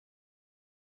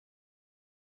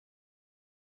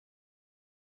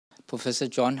Professor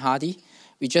John Hardy.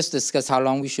 We just discussed how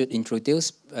long we should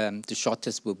introduce. The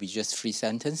shortest will be just 3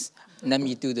 sentences. Let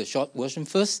me do the short version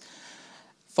first.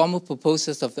 Formal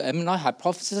proposals of the amyloid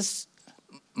hypothesis,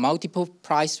 multiple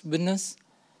prize winners,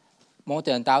 more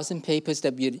than 1,000 papers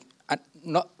that we,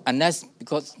 not unless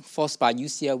because forced by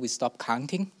UCL, we stop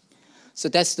counting. So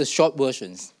that's the short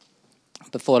versions.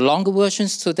 But for longer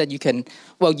versions, so that you can,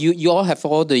 well, you all have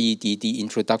all the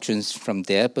introductions from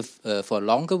there, but for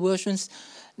longer versions,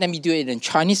 let me do it in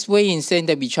Chinese way, in saying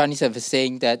that we Chinese have a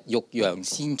saying that 欲揚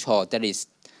先錯, that is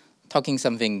talking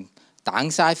something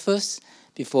downside first,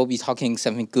 before we talking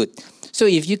something good. So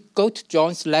if you go to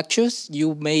John's lectures,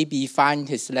 you maybe find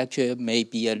his lecture may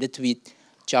be a little bit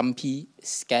jumpy,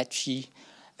 sketchy,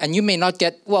 and you may not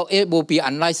get, well, it will be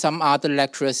unlike some other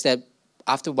lecturers that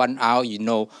after 1 hour,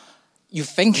 you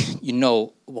think you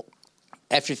know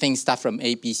everything starts from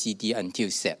A, B, C, D until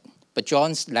Z. But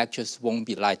John's lectures won't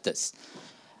be like this.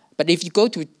 But if you go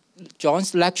to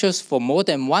John's lectures for more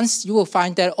than once, you will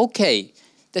find that, okay,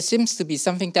 there seems to be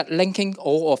something that linking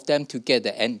all of them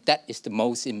together, and that is the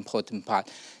most important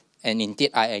part. And indeed,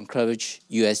 I encourage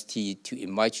UST to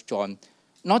invite John,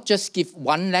 not just give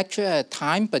one lecture at a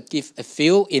time, but give a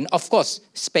few in, of course,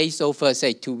 space over,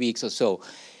 say, 2 weeks or so.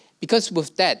 Because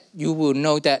with that, you will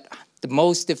know that the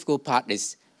most difficult part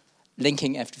is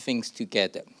linking everything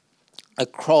together. A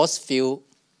cross field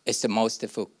is the most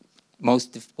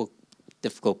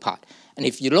difficult part. And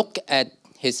if you look at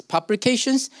his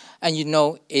publications, and you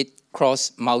know it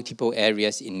crossed multiple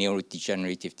areas in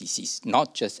neurodegenerative disease,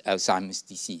 not just Alzheimer's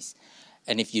disease.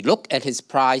 And if you look at his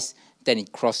prize, then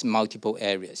it crossed multiple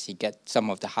areas. He got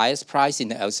some of the highest prize in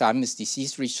the Alzheimer's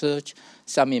disease research,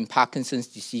 some in Parkinson's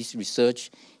disease research.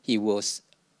 He was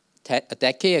a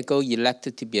decade ago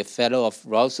elected to be a fellow of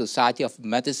Royal Society of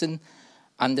Medicine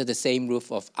under the same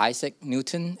roof of Isaac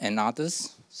Newton and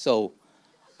others. So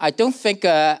I don't think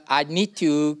I need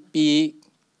to be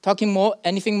talking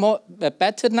anything more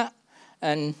better now.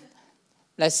 And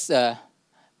let's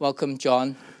welcome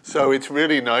John. So it's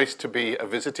really nice to be a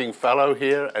visiting fellow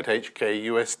here at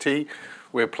HKUST.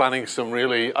 We're planning some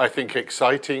really, I think,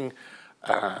 exciting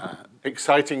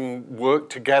work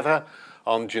together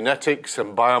on genetics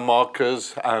and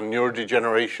biomarkers and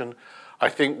neurodegeneration. I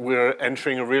think we're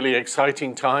entering a really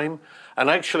exciting time. And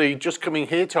actually, just coming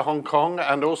here to Hong Kong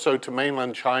and also to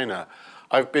mainland China,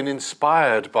 I've been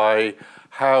inspired by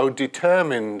how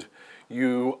determined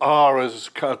you are as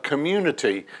a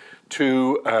community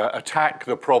to attack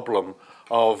the problem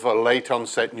of late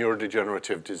onset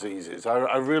neurodegenerative diseases.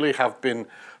 I really have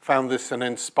found this an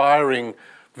inspiring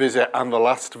visit, and the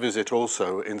last visit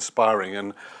also inspiring.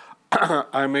 And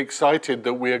I'm excited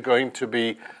that we are going to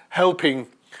be helping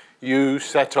you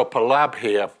set up a lab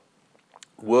here,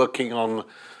 working on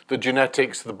the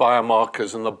genetics, the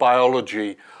biomarkers, and the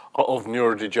biology of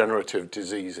neurodegenerative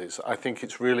diseases. I think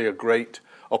it's really a great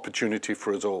opportunity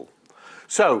for us all.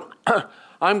 So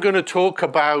I'm going to talk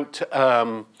about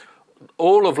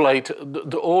all of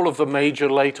the major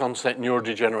late onset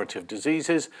neurodegenerative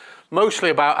diseases, mostly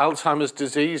about Alzheimer's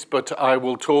disease, but I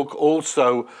will talk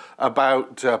also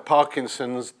about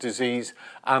Parkinson's disease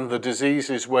and the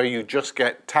diseases where you just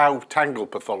get tau tangle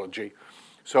pathology.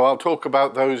 So I'll talk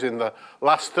about those in the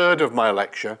last third of my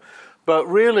lecture. But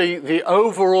really, the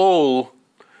overall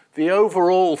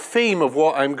theme of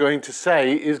what I'm going to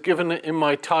say is given in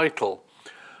my title.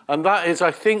 And that is,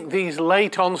 I think these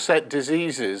late onset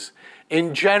diseases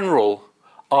in general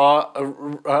are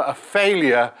a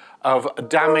failure of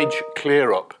damage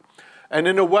clear-up. And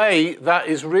in a way, that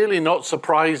is really not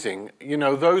surprising. You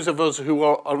know, those of us who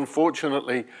are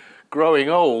unfortunately growing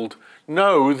old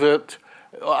know that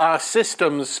our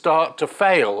systems start to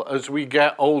fail as we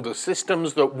get older.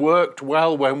 Systems that worked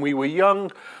well when we were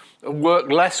young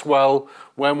work less well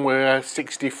when we're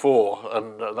 64,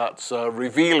 and that's a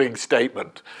revealing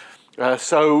statement.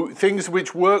 So things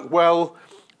which work well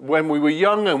when we were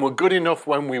young and were good enough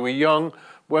when we were young,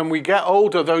 when we get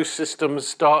older, those systems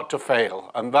start to fail.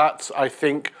 And that's, I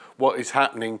think, what is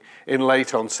happening in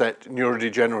late onset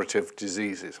neurodegenerative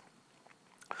diseases.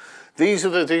 These are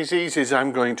the diseases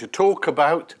I'm going to talk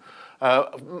about.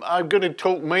 I'm going to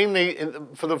talk mainly,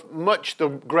 for the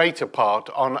greater part,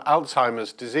 on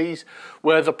Alzheimer's disease,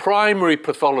 where the primary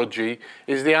pathology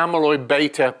is the amyloid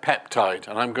beta peptide.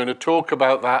 And I'm going to talk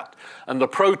about that and the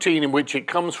protein in which it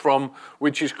comes from,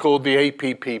 which is called the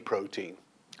APP protein.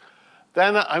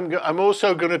 Then I'm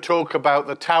also going to talk about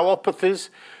the tauopathies.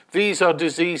 These are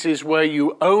diseases where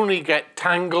you only get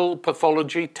tangle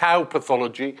pathology, tau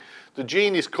pathology. The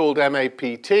gene is called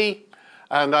MAPT,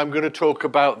 and I'm going to talk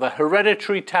about the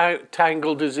hereditary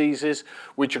tangle diseases,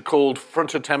 which are called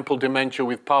frontotemporal dementia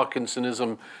with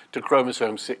Parkinsonism to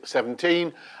chromosome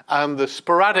 17, and the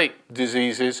sporadic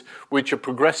diseases, which are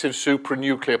progressive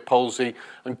supranuclear palsy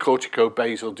and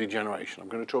corticobasal degeneration. I'm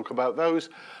going to talk about those,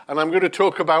 and I'm going to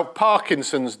talk about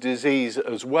Parkinson's disease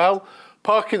as well.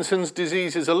 Parkinson's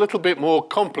disease is a little bit more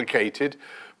complicated,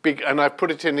 and I've put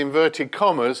it in inverted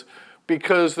commas,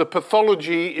 because the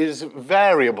pathology is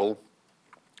variable.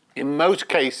 In most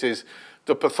cases,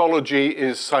 the pathology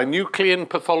is synuclein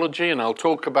pathology, and I'll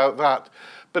talk about that.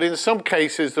 But in some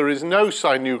cases, there is no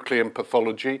synuclein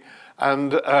pathology,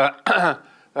 and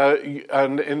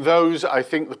in those, I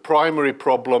think the primary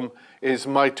problem is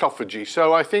mitophagy.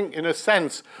 So I think, in a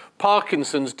sense,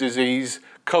 Parkinson's disease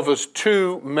covers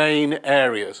two main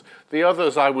areas. The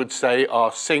others, I would say,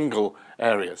 are single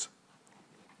areas.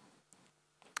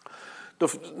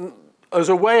 As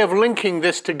a way of linking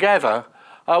this together,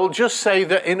 I will just say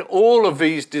that in all of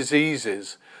these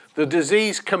diseases, the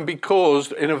disease can be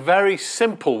caused in a very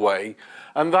simple way,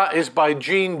 and that is by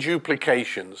gene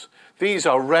duplications. These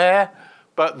are rare,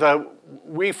 but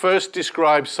we first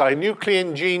described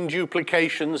synuclein gene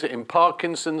duplications in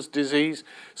Parkinson's disease.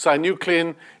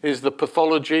 Synuclein is the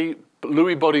pathology.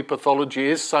 Lewy body pathology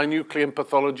is synuclein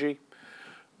pathology.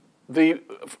 The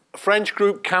French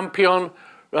group Campion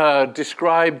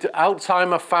described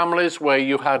Alzheimer families where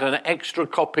you had an extra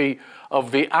copy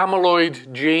of the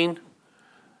amyloid gene,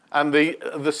 and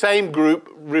the same group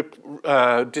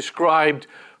described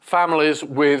families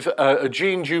with a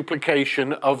gene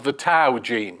duplication of the tau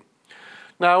gene.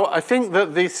 Now, I think that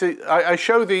I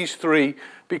show these three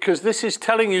because this is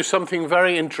telling you something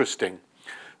very interesting.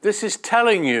 This is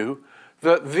telling you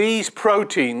that these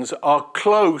proteins are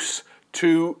close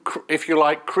to, if you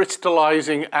like,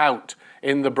 crystallizing out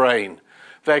in the brain.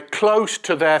 They're close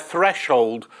to their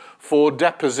threshold for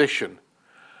deposition.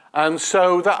 And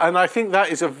so and I think that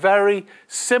is a very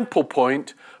simple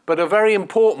point, but a very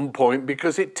important point,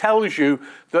 because it tells you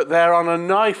that they're on a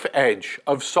knife edge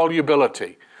of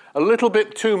solubility. A little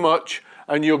bit too much,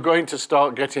 and you're going to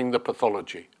start getting the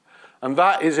pathology. And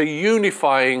that is a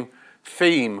unifying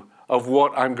theme of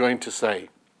what I'm going to say.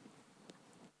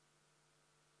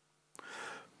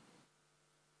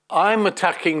 I'm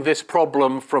attacking this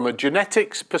problem from a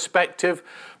genetics perspective,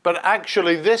 but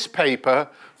actually this paper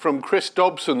from Chris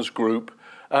Dobson's group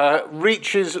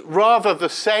reaches rather the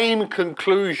same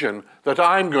conclusion that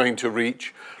I'm going to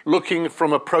reach, looking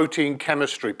from a protein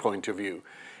chemistry point of view.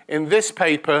 In this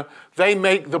paper, they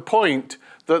make the point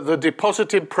that the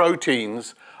deposited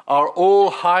proteins are all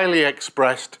highly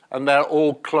expressed and they're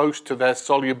all close to their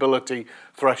solubility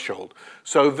threshold.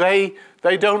 So they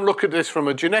don't look at this from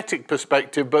a genetic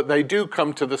perspective, but they do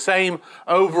come to the same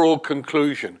overall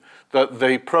conclusion, that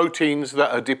the proteins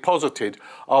that are deposited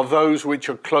are those which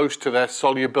are close to their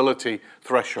solubility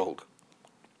threshold.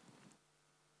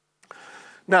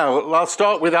 Now, I'll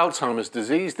start with Alzheimer's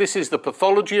disease. This is the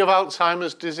pathology of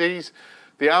Alzheimer's disease.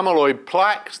 The amyloid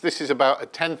plaques, this is about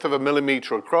 1/10 of a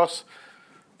millimeter across.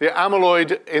 The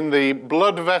amyloid in the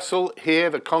blood vessel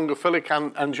here, the congophilic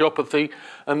angiopathy,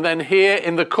 and then here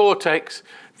in the cortex,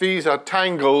 these are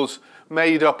tangles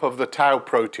made up of the tau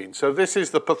protein. So this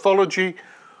is the pathology.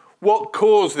 What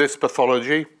caused this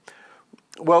pathology?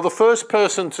 Well, the first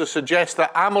person to suggest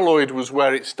that amyloid was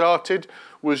where it started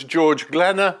was George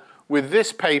Glenner with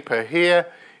this paper here.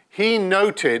 He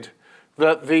noted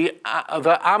that the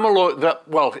amyloid,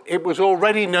 well, it was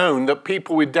already known that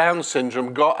people with Down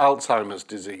syndrome got Alzheimer's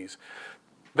disease.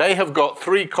 They have got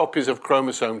 3 copies of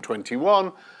chromosome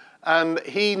 21, and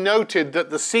he noted that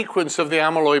the sequence of the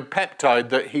amyloid peptide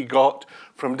that he got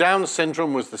from Down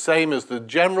syndrome was the same as the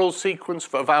general sequence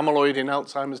of amyloid in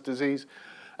Alzheimer's disease.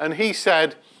 And he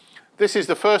said, this is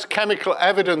the first chemical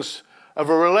evidence of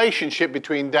a relationship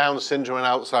between Down syndrome and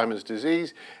Alzheimer's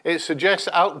disease. It suggests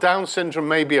Down syndrome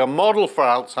may be a model for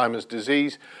Alzheimer's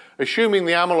disease, assuming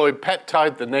the amyloid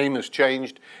peptide, the name has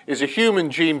changed, is a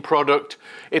human gene product.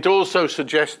 It also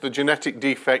suggests the genetic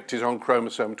defect is on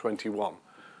chromosome 21.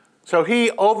 So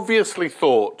he obviously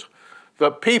thought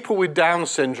that people with Down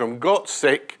syndrome got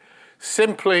sick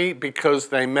simply because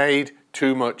they made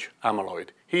too much amyloid.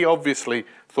 He obviously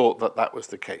thought that that was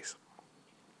the case.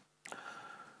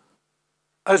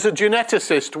 As a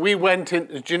geneticist, we went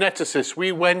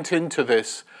into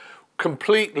this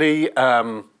completely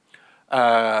in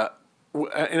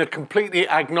a completely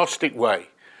agnostic way.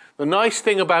 The nice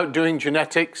thing about doing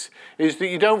genetics is that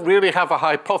you don't really have a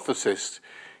hypothesis.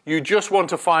 You just want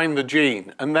to find the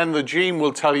gene, and then the gene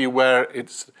will tell you where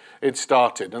it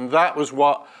started. And that was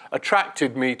what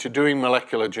attracted me to doing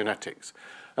molecular genetics.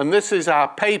 And this is our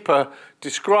paper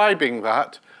describing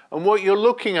that. And what you're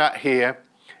looking at here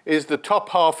is the top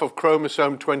half of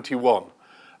chromosome 21.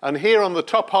 And here on the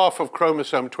top half of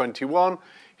chromosome 21,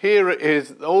 here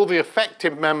is all the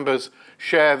affected members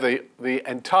share the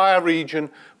entire region,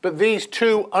 but these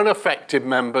two unaffected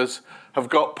members have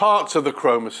got parts of the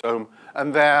chromosome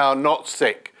and they are not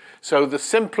sick. So the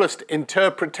simplest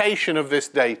interpretation of this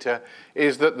data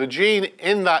is that the gene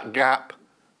in that gap,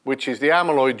 which is the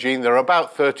amyloid gene, there are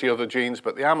about 30 other genes,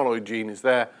 but the amyloid gene is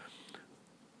there,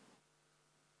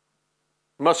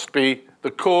 must be the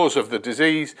cause of the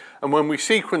disease. And when we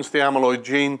sequenced the amyloid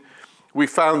gene, we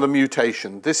found the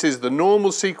mutation. This is the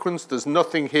normal sequence. There's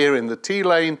nothing here in the T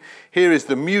lane. Here is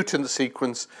the mutant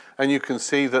sequence, and you can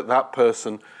see that that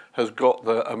person has got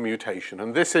a mutation.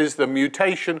 And this is the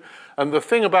mutation. And the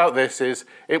thing about this is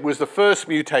it was the first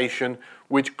mutation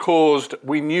which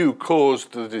we knew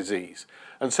caused the disease.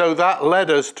 And so that led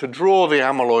us to draw the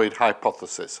amyloid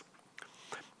hypothesis.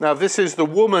 Now, this is the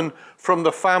woman from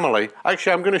the family.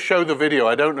 Actually, I'm going to show the video.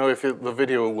 I don't know if the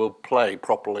video will play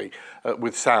properly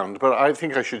with sound, but I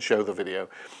think I should show the video.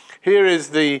 Here is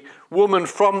the woman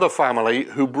from the family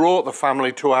who brought the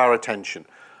family to our attention.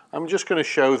 I'm just going to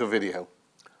show the video.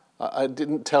 I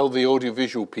didn't tell the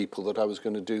audiovisual people that I was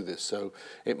going to do this, so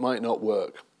it might not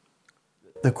work.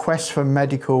 The quest for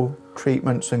medical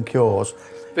treatments and cures.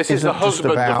 This is the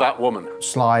husband of that woman.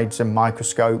 Slides and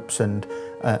microscopes and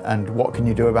what can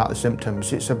you do about the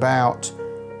symptoms. It's about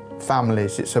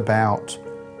families, it's about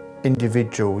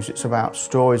individuals, it's about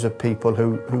stories of people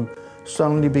who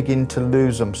suddenly begin to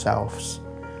lose themselves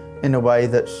in a way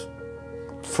that's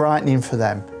frightening for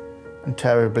them and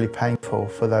terribly painful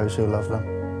for those who love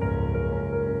them.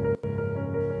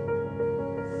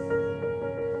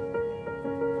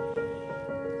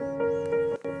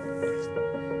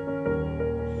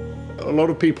 A lot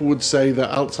of people would say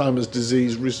that Alzheimer's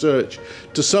disease research,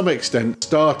 to some extent,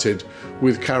 started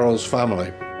with Carol's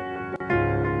family.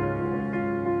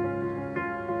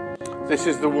 This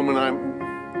is the woman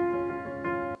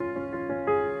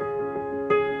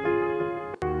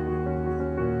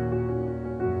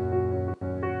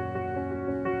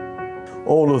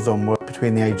All of them were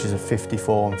between the ages of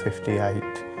 54 and 58,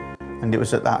 and it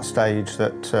was at that stage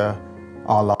that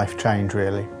our life changed,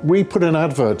 really. We put an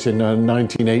advert in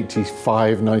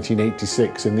 1985,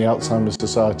 1986 in the Alzheimer's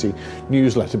Society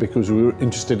newsletter because we were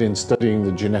interested in studying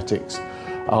the genetics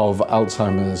of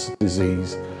Alzheimer's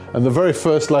disease. And the very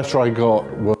first letter I got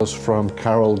was from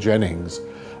Carol Jennings,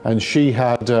 and she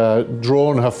had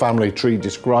drawn her family tree,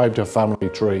 described her family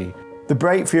tree. The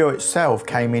breakthrough itself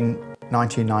came in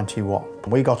 1991.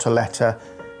 We got a letter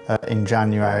in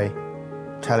January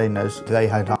telling us they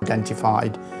had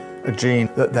identified a gene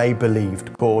that they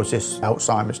believed caused this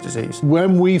Alzheimer's disease.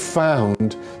 When we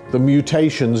found the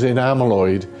mutations in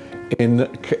amyloid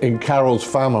in Carol's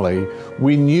family,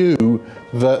 we knew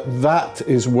that that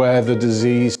is where the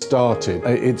disease started.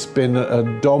 It's been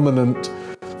a dominant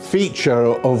feature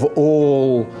of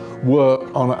all work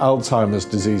on Alzheimer's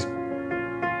disease.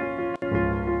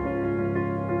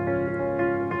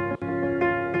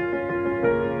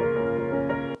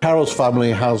 Carol's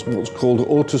family has what's called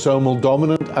autosomal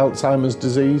dominant Alzheimer's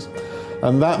disease,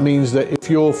 and that means that if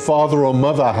your father or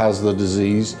mother has the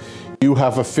disease, you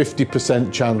have a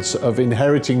 50% chance of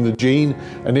inheriting the gene,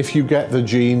 and if you get the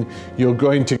gene, you're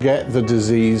going to get the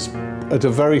disease at a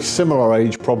very similar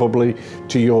age probably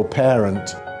to your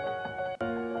parent.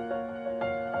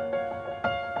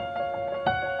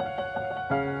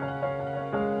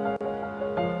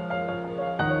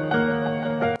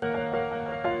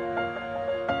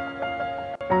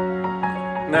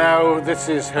 Now, this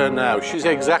is her now. She's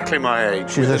exactly my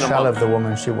age. She's a shell of the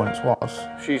woman she once was.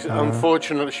 She's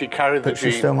unfortunately, she carried the gene. But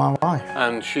she's still my wife.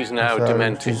 And she's now so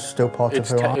demented. She's still part of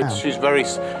who I am. She's very.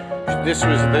 This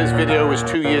video was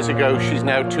 2 years ago. She's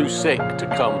now too sick to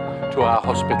come to our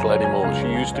hospital anymore. She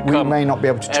used to come. We may not be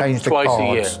able to change the twice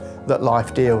cards that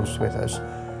life deals with us,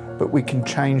 but we can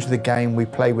change the game we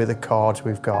play with the cards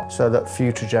we've got, so that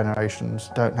future generations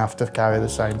don't have to carry the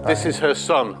same pain. This is her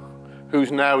son,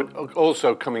 who's now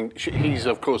also coming. He's,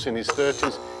 of course, in his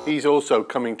 30s. He's also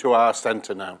coming to our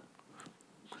centre now.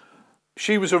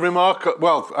 She was a remarkable,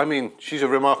 well, I mean, she's a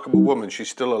remarkable woman. She's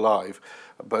still alive,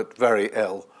 but very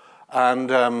ill.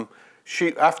 And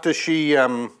after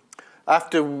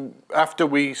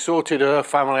we sorted her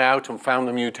family out and found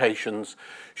the mutations,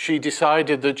 she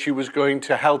decided that she was going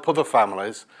to help other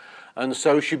families. And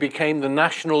so she became the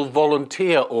national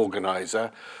volunteer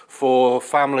organizer for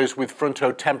families with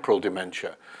frontotemporal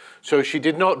dementia. So she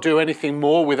did not do anything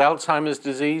more with Alzheimer's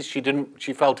disease.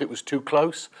 She felt it was too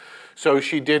close. So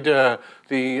she did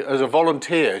as a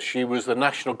volunteer, she was the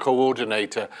national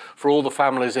coordinator for all the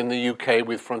families in the UK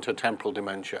with frontotemporal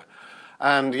dementia.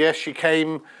 And yes, she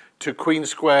came to Queen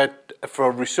Square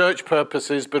for research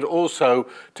purposes, but also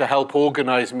to help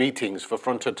organize meetings for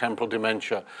frontotemporal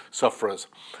dementia sufferers.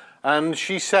 And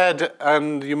she said,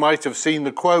 and you might have seen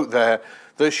the quote there,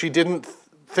 that she didn't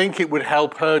think it would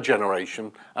help her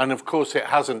generation, and of course it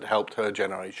hasn't helped her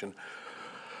generation,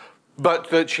 but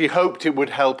that she hoped it would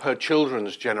help her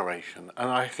children's generation.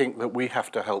 And I think that we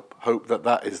have to hope that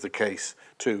that is the case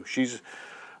too. She's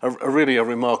really a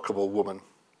remarkable woman.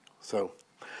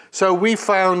 So we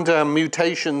found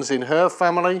mutations in her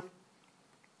family.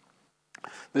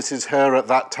 This is her at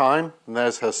that time, and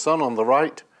there's her son on the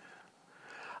right.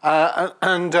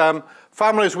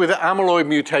 Families with amyloid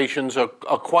mutations are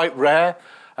quite rare.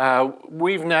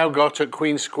 We've now got at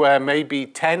Queen Square maybe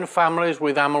 10 families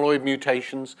with amyloid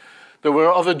mutations. There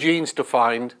were other genes to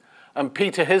find, and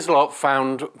Peter Hislop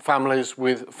found families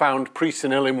found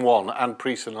presenilin 1 and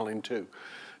presenilin 2.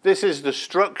 This is the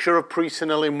structure of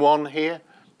presenilin 1 here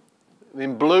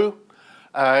in blue.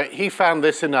 He found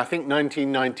this in, I think,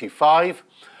 1995.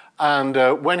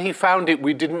 And when he found it,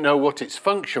 we didn't know what its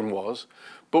function was.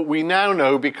 But we now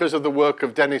know, because of the work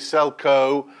of Dennis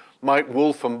Selkoe, Mike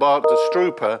Wolf, and Bart de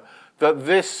Strooper, that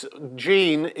this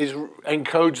gene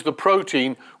encodes the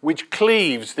protein which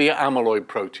cleaves the amyloid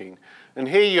protein. And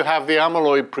here you have the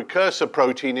amyloid precursor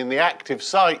protein in the active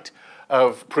site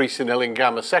of presenilin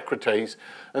gamma secretase.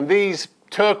 And these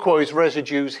turquoise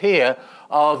residues here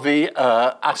are the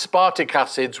aspartic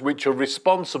acids which are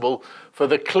responsible for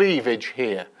the cleavage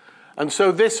here. And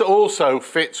so this also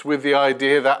fits with the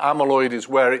idea that amyloid is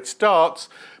where it starts,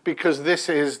 because this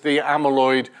is the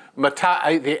amyloid,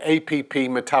 the APP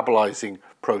metabolizing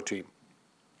protein.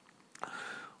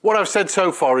 What I've said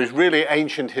so far is really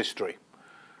ancient history.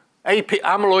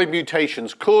 Amyloid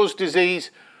mutations cause disease.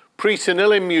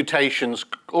 Presenilin mutations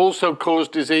also cause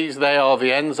disease. They are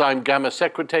the enzyme gamma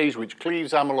secretase, which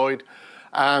cleaves amyloid.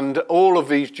 And all of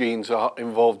these genes are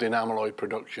involved in amyloid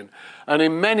production. And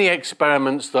in many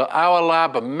experiments that our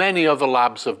lab and many other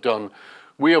labs have done,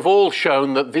 we have all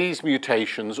shown that these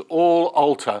mutations all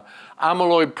alter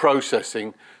amyloid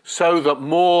processing so that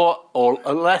more or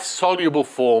less soluble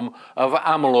form of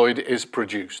amyloid is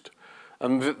produced.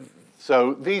 And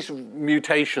so these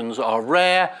mutations are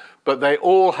rare, but they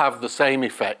all have the same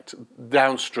effect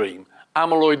downstream.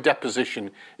 Amyloid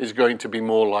deposition is going to be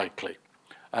more likely.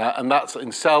 And that's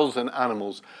in cells and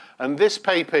animals. And this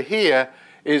paper here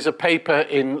is a paper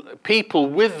in people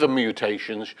with the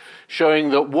mutations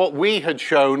showing that what we had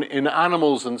shown in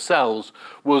animals and cells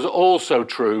was also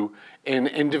true in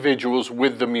individuals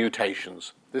with the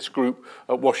mutations. This group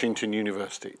at Washington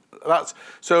University.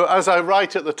 So as I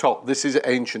write at the top, this is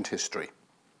ancient history.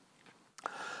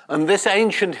 And this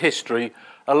ancient history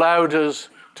allowed us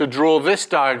to draw this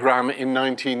diagram in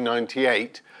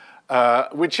 1998,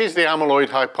 which is the amyloid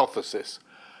hypothesis.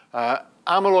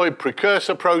 Amyloid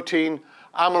precursor protein,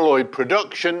 amyloid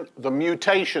production, the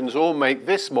mutations all make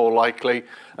this more likely,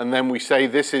 and then we say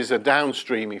this is a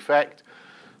downstream effect.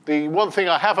 The one thing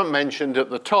I haven't mentioned at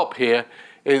the top here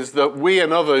is that we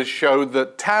and others showed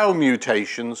that tau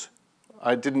mutations,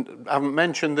 I haven't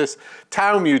mentioned this,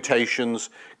 tau mutations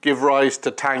give rise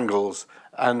to tangles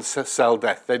and cell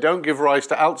death. They don't give rise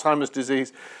to Alzheimer's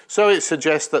disease, so it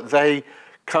suggests that they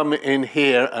come in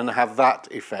here and have that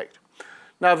effect.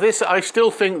 Now I still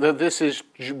think that this is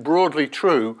broadly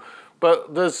true,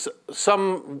 but there's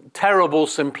some terrible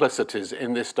simplicities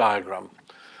in this diagram.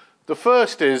 The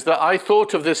first is that I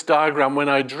thought of this diagram when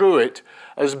I drew it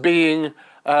as being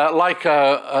like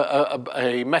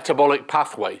a metabolic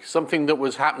pathway, something that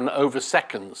was happening over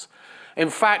seconds. In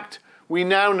fact, we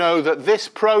now know that this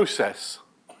process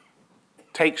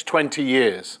takes 20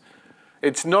 years.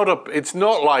 It's not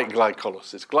like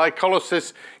glycolysis.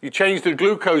 Glycolysis, you change the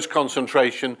glucose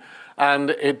concentration and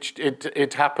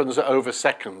it happens over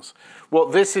seconds.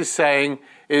 What this is saying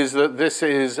is that this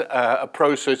is a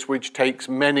process which takes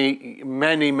many,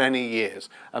 many, many years.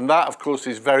 And that, of course,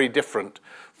 is very different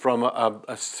from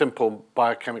a simple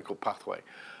biochemical pathway.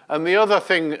 And the other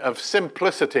thing of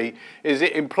simplicity is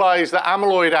it implies that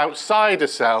amyloid outside a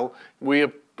cell, we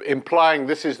are implying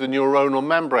this is the neuronal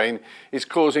membrane, is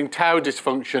causing tau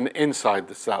dysfunction inside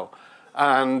the cell.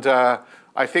 And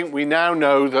I think we now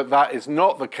know that that is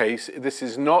not the case. This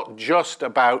is not just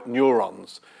about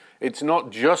neurons. It's not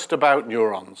just about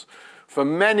neurons. For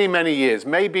many, many years,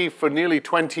 maybe for nearly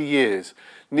 20 years,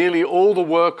 nearly all the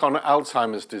work on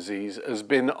Alzheimer's disease has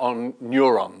been on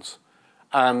neurons.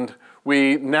 And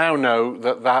we now know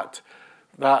that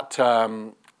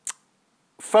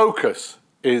focus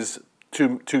is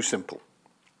too simple.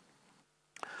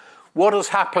 What has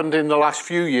happened in the last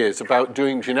few years about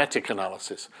doing genetic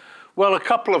analysis? Well, a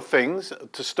couple of things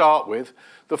to start with.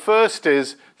 The first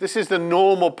is, this is the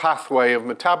normal pathway of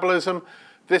metabolism.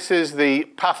 This is the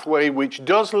pathway which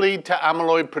does lead to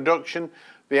amyloid production.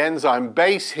 The enzyme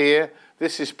base here,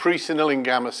 this is presenilin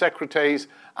gamma secretase,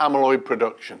 amyloid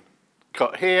production.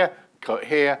 Cut here,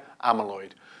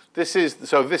 amyloid. This is,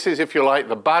 if you like,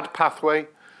 the bad pathway.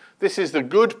 This is the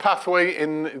good pathway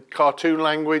in cartoon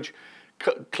language.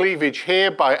 Cleavage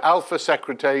here by alpha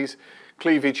secretase,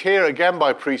 cleavage here again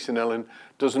by presenilin,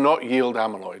 does not yield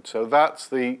amyloid. So that's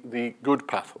the good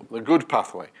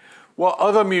pathway. What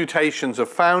other mutations have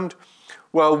found?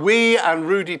 Well, we and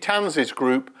Rudy Tanzi's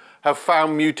group have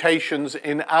found mutations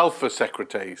in alpha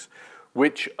secretase,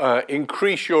 which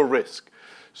increase your risk.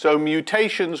 So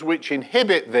mutations which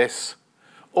inhibit this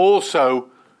also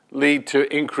lead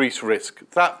to increased risk.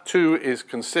 That too is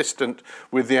consistent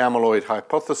with the amyloid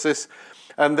hypothesis.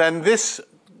 And then this,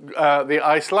 the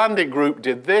Icelandic group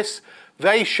did this.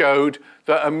 They showed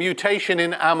that a mutation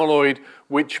in amyloid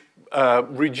which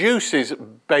reduces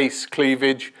base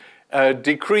cleavage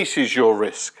decreases your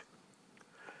risk.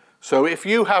 So if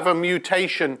you have a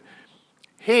mutation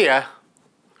here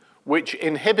which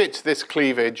inhibits this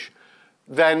cleavage,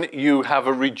 then you have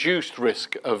a reduced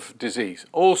risk of disease.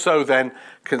 Also then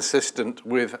consistent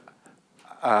with the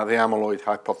amyloid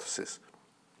hypothesis.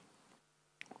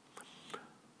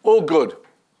 All good,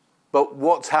 but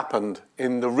what's happened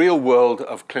in the real world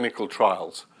of clinical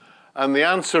trials? And the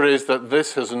answer is that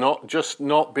this has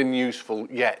not been useful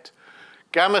yet.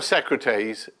 Gamma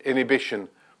secretase inhibition,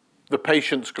 the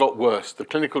patients got worse. The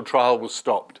clinical trial was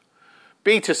stopped.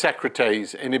 Beta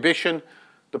secretase inhibition,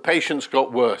 the patients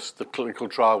got worse. The clinical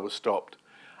trial was stopped.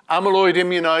 Amyloid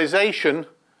immunization,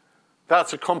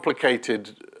 that's a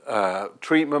complicated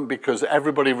treatment because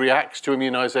everybody reacts to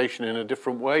immunization in a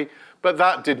different way, but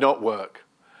that did not work.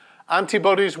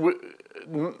 Antibodies,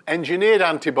 engineered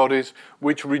antibodies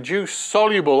which reduce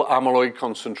soluble amyloid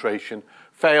concentration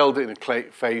failed in a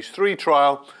phase 3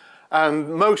 trial, and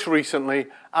most recently,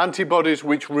 antibodies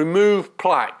which remove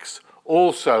plaques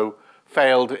also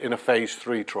failed in a phase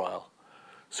 3 trial.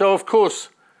 So of course,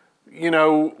 you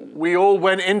know, we all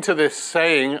went into this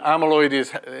saying amyloid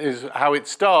is how it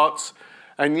starts,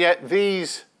 and yet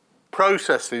these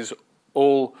processes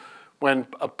all, when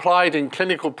applied in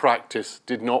clinical practice,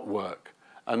 did not work.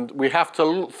 And we have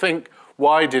to think,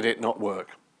 why did it not work?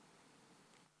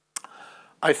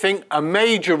 I think a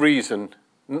major reason,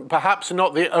 perhaps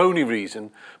not the only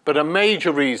reason, but a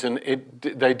major reason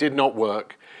they did not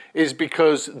work is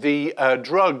because the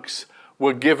drugs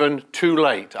were given too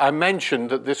late. I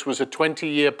mentioned that this was a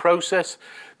 20-year process.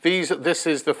 This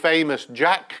is the famous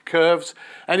Jack curves.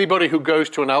 Anybody who goes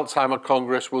to an Alzheimer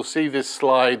Congress will see this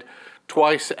slide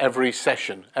twice every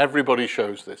session. Everybody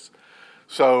shows this.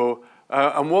 So,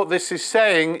 and what this is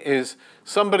saying is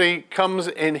somebody comes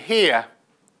in here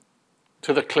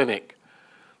to the clinic.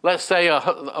 Let's say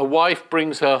a wife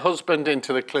brings her husband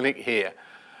into the clinic here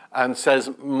and says,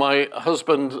 my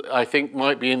husband, I think,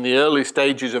 might be in the early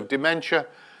stages of dementia.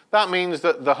 That means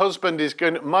that the husband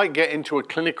might get into a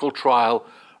clinical trial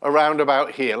around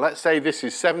about here. Let's say this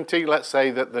is 70. Let's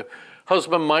say that the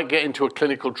husband might get into a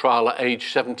clinical trial at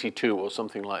age 72 or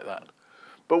something like that.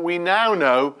 But we now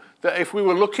know that if we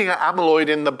were looking at amyloid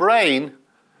in the brain,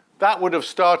 that would have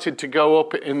started to go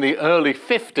up in the early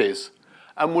 50s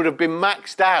and would have been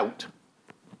maxed out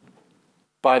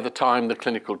by the time the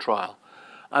clinical trial.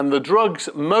 And the drugs,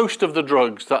 most of the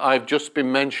drugs that I've just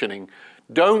been mentioning,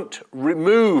 don't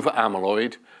remove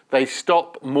amyloid, they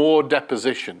stop more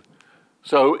deposition.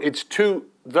 So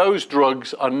those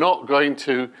drugs are not going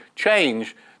to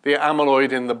change the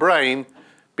amyloid in the brain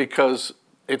because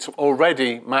it's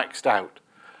already maxed out.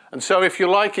 And so if you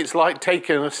like, it's like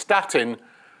taking a statin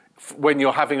when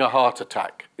you're having a heart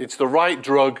attack. It's the right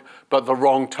drug, but the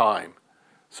wrong time.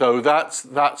 So that's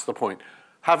the point.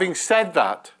 Having said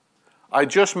that, I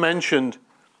just mentioned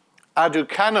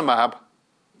aducanumab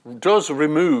does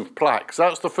remove plaques.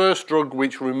 That's the first drug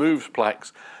which removes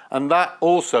plaques, and that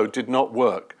also did not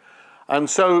work. And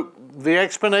so the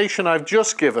explanation I've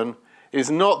just given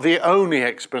is not the only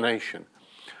explanation.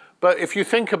 But if you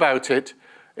think about it,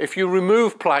 if you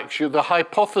remove plaques, the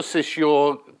hypothesis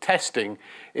you're testing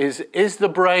is the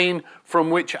brain from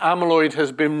which amyloid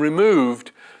has been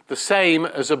removed the same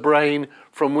as a brain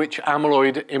in which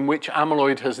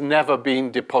amyloid has never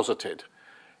been deposited?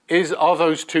 Are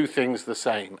those two things the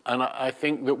same? And I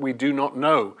think that we do not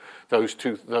know those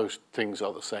things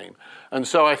are the same. And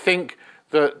so I think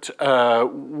that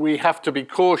we have to be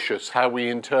cautious how we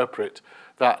interpret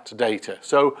that data.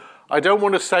 So I don't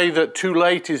want to say that too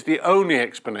late is the only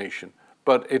explanation,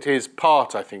 but it is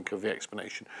part, I think, of the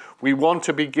explanation. We want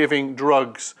to be giving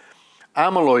drugs,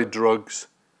 amyloid drugs,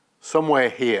 somewhere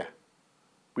here.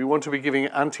 We want to be giving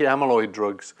anti-amyloid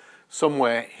drugs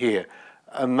somewhere here.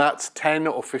 And that's 10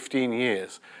 or 15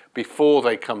 years before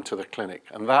they come to the clinic.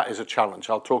 And that is a challenge.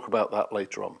 I'll talk about that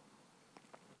later on.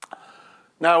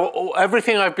 Now,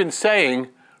 everything I've been saying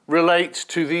relates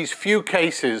to these few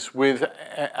cases with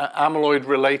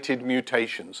amyloid-related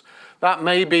mutations. That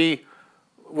may be,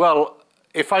 well,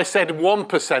 if I said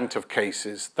 1% of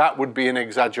cases, that would be an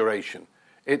exaggeration.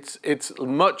 It's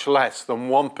much less than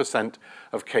 1%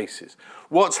 of cases.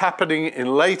 What's happening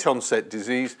in late onset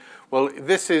disease? Well,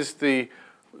 this is the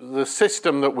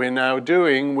system that we're now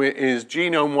doing is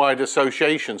genome-wide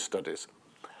association studies.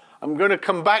 I'm going to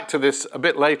come back to this a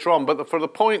bit later on, but for the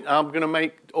point I'm going to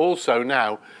make also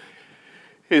now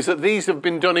is that these have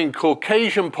been done in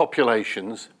Caucasian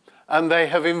populations, and they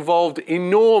have involved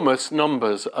enormous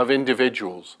numbers of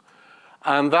individuals.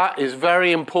 And that is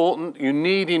very important. You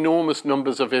need enormous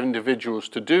numbers of individuals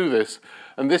to do this.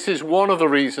 And this is one of the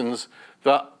reasons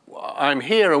that I'm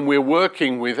here and we're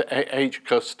working with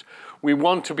HKUST. We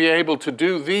want to be able to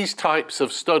do these types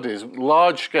of studies,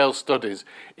 large-scale studies,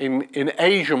 in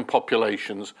Asian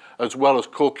populations as well as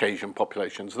Caucasian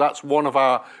populations. That's one of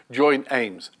our joint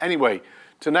aims. Anyway,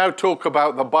 to now talk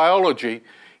about the biology,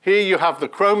 here you have the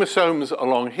chromosomes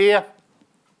along here.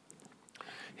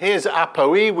 Here's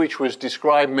ApoE, which was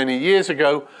described many years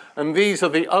ago, and these are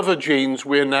the other genes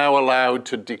we're now allowed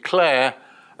to declare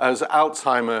as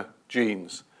Alzheimer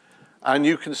genes. And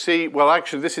you can see, well,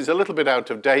 actually, this is a little bit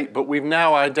out of date, but we've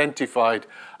now identified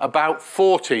about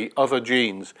 40 other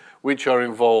genes which are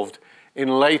involved in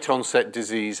late onset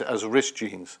disease as risk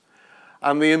genes.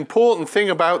 And the important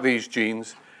thing about these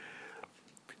genes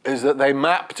is that they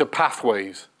map to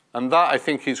pathways, and that, I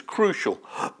think, is crucial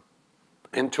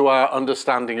into our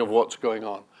understanding of what's going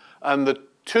on. And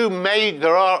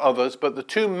there are others, but the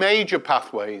two major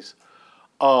pathways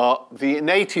are the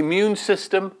innate immune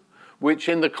system, which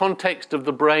in the context of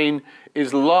the brain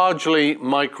is largely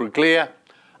microglia,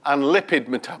 and lipid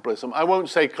metabolism. I won't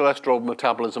say cholesterol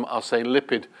metabolism, I'll say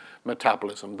lipid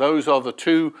metabolism. Those are the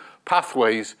two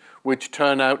pathways which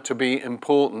turn out to be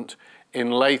important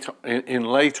in late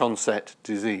onset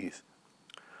disease.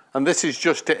 And this is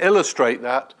just to illustrate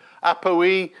that.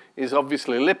 ApoE is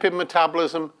obviously lipid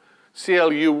metabolism,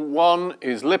 CLU1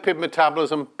 is lipid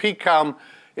metabolism, PCAM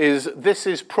this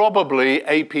is probably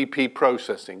APP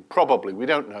processing. Probably, we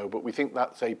don't know, but we think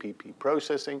that's APP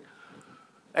processing.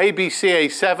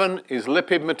 ABCA7 is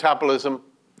lipid metabolism.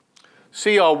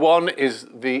 CR1 is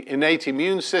the innate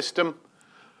immune system.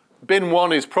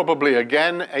 BIN1 is probably,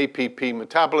 again, APP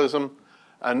metabolism.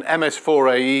 And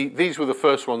MS4AE, these were the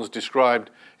first ones described,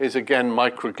 is again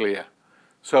microglia.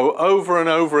 So over and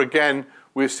over again,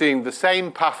 we're seeing the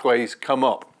same pathways come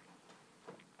up.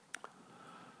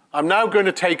 I'm now going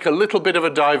to take a little bit of a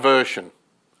diversion.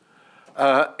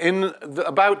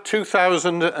 About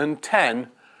 2010,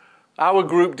 our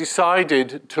group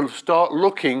decided to start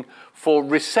looking for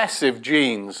recessive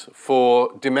genes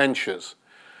for dementias.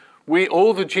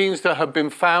 All the genes that have been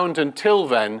found until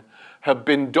then have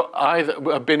been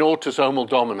autosomal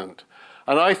dominant.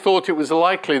 And I thought it was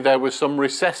likely there were some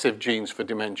recessive genes for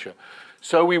dementia.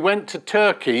 So we went to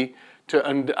Turkey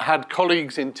and had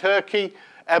colleagues in Turkey,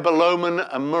 Ebba Lohman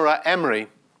and Murat Emre,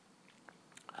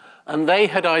 and they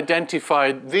had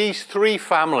identified these three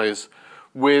families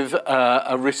with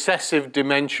a recessive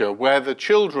dementia, where the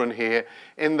children here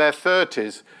in their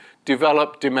 30s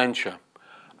developed dementia.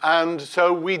 And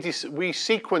so we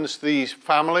sequenced these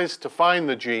families to find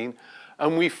the gene,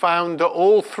 and we found that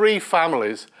all three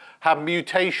families have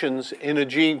mutations in a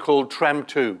gene called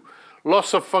TREM2,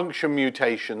 loss of function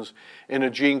mutations in a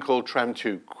gene called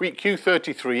TREM2,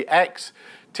 Q33X,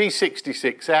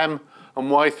 T66M, and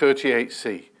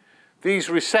Y38C. These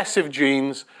recessive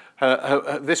genes,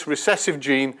 this recessive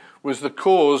gene was the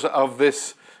cause of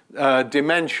this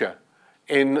dementia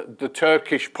in the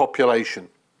Turkish population.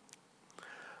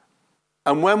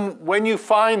 And when you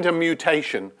find a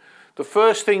mutation, the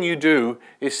first thing you do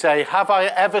is say, have I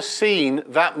ever seen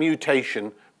that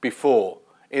mutation before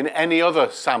in any other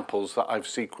samples that I've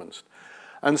sequenced?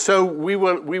 And so we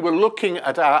were looking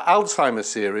at our Alzheimer's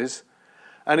series,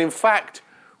 and in fact,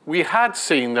 we had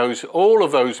seen all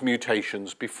of those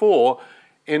mutations before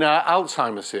in our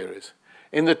Alzheimer's series.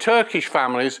 In the Turkish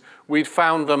families, we'd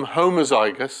found them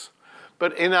homozygous,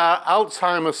 but in our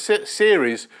Alzheimer's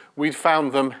series, we'd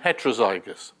found them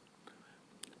heterozygous.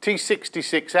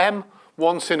 T66M,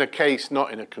 once in a case,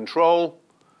 not in a control.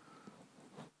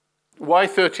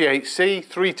 Y38C,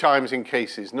 3 times in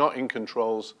cases, not in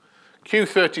controls.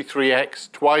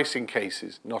 Q33X, twice in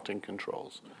cases, not in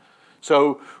controls.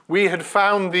 So we had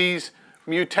found these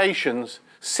mutations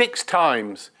 6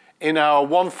 times in our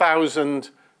 1,000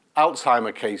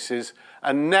 Alzheimer cases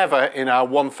and never in our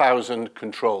 1,000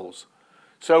 controls.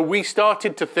 So we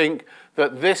started to think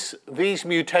that these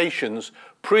mutations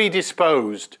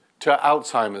predisposed to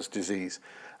Alzheimer's disease.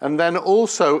 And then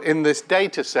also in this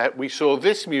data set, we saw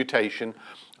this mutation,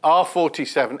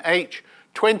 R47H,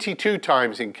 22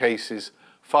 times in cases,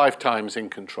 5 times in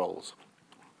controls.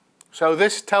 So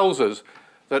this tells us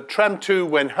that TREM2,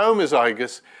 when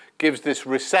homozygous, gives this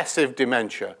recessive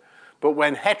dementia, but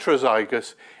when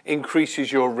heterozygous,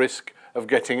 increases your risk of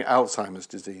getting Alzheimer's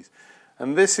disease.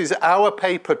 And this is our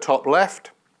paper top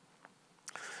left.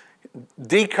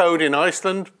 Decode in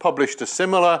Iceland published a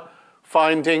similar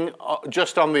finding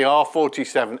just on the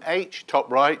R47H,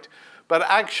 top right. But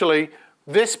actually,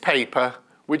 this paper,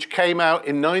 which came out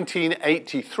in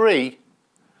 1983,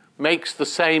 makes the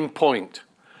same point.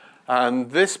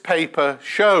 And this paper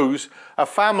shows a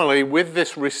family with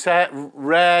this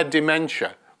rare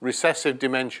dementia, recessive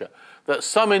dementia, that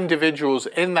some individuals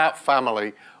in that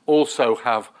family also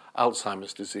have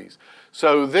Alzheimer's disease.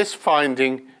 So this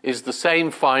finding is the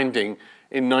same finding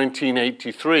in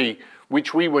 1983,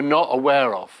 which we were not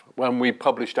aware of when we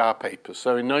published our papers.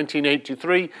 So in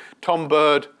 1983, Tom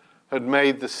Bird had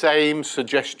made the same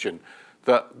suggestion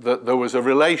that there was a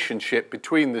relationship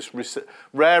between this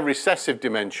rare recessive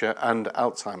dementia and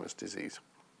Alzheimer's disease.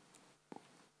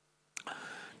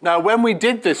 Now, when we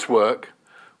did this work,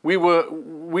 what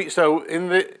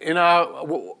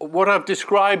I've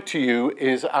described to you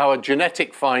is our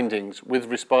genetic findings with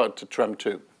respect to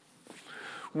TREM2.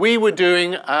 We were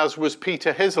doing, as was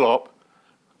Peter Hislop,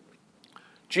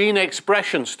 gene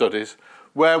expression studies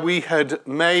where we had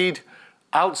made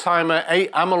Alzheimer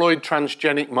amyloid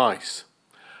transgenic mice.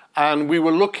 And we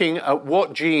were looking at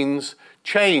what genes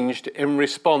changed in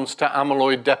response to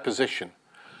amyloid deposition.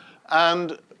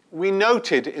 And we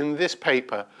noted in this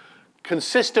paper,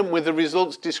 consistent with the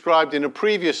results described in a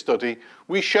previous study,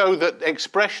 we show that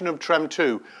expression of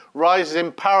TREM2 rises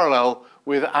in parallel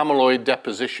with amyloid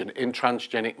deposition in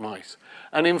transgenic mice.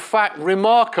 And in fact,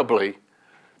 remarkably,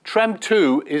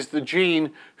 TREM2 is the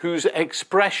gene whose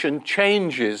expression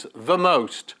changes the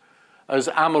most as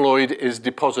amyloid is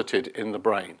deposited in the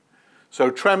brain.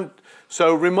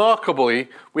 So remarkably,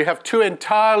 we have 2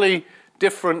 entirely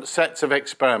different sets of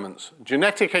experiments,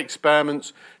 genetic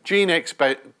experiments, gene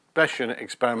expression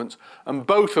experiments, and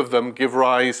both of them give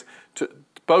rise to,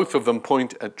 both of them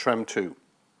point at TREM2.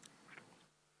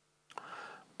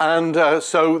 And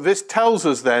so this tells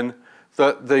us then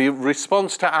that the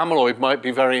response to amyloid might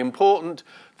be very important.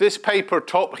 This paper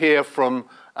top here from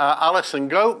Alison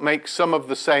Goat makes some of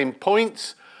the same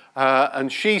points,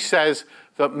 and she says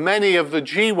that many of the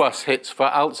GWAS hits for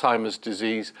Alzheimer's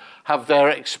disease have their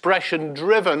expression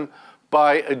driven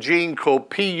by a gene called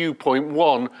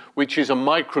PU.1, which is a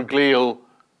microglial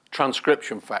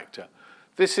transcription factor.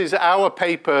 This is our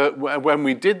paper when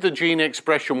we did the gene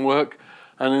expression work,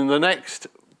 and in the next,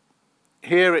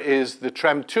 here is the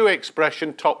TREM2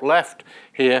 expression, top left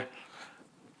here,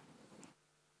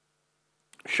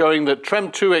 showing that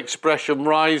TREM2 expression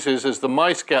rises as the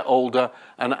mice get older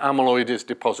and amyloid is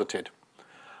deposited.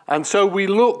 And so we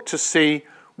looked to see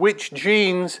which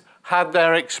genes had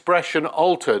their expression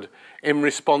altered in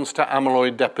response to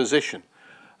amyloid deposition.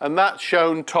 And that's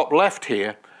shown top left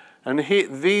here. And here,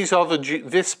 these are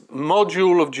this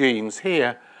module of genes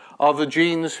here are the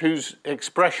genes whose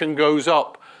expression goes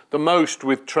up the most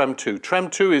with TREM2.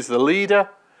 TREM2 is the leader.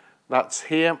 That's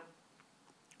here.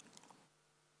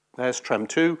 There's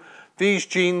TREM2. These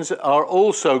genes are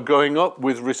also going up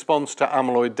with response to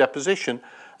amyloid deposition.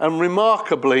 And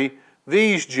remarkably,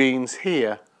 these genes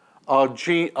here are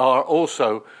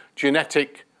also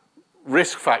genetic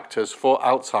risk factors for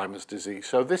Alzheimer's disease.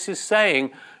 So this is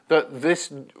saying that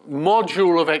this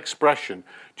module of expression,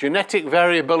 genetic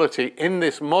variability in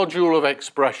this module of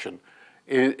expression,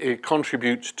 it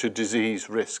contributes to disease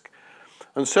risk.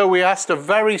 And so we asked a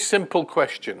very simple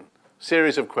question,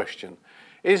 series of questions.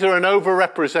 Is there an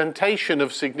overrepresentation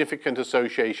of significant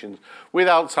associations with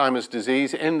Alzheimer's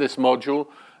disease in this module?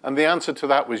 And the answer to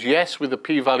that was yes, with a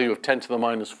p-value of 10 to the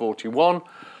minus 41.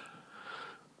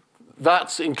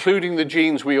 That's including the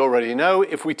genes we already know.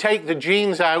 If we take the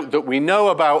genes out that we know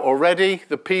about already,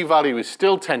 the p-value is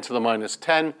still 10 to the minus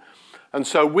 10. And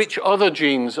so which other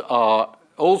genes are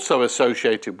also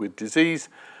associated with disease?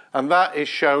 And that is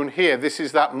shown here. This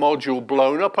is that module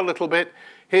blown up a little bit.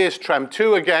 Here's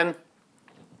TREM2 again.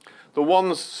 The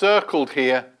ones circled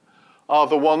here are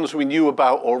the ones we knew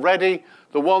about already.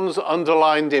 The ones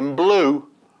underlined in blue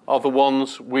are the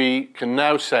ones we can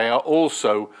now say are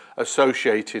also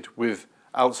associated with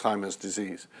Alzheimer's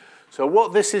disease. So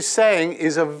what this is saying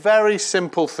is a very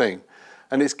simple thing,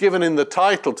 and it's given in the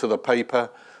title to the paper: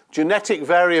 genetic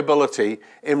variability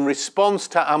in response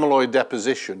to amyloid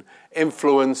deposition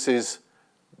influences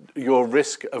your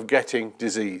risk of getting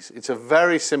disease. It's a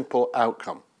very simple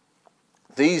outcome.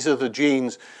 These are the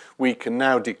genes we can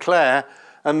now declare,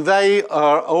 and they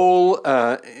are all,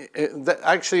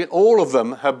 actually all of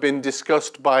them have been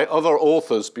discussed by other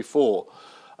authors before.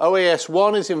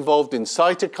 OAS1 is involved in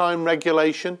cytokine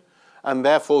regulation and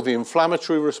therefore the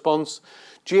inflammatory response.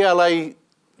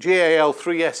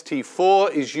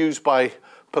 GAL3ST4 is used by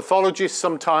pathologists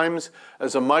sometimes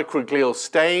as a microglial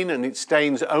stain, and it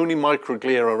stains only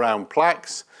microglia around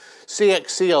plaques.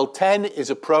 CXCL10 is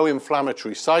a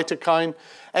pro-inflammatory cytokine.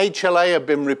 HLA have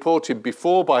been reported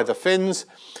before by the Finns.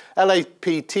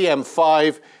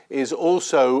 LAPTM5 is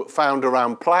also found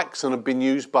around plaques and have been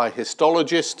used by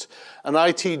histologists. And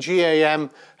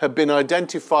ITGAM have been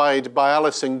identified by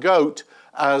Alison Goat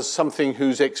as something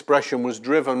whose expression was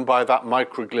driven by that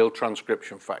microglial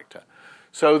transcription factor.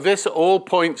 So this all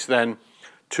points then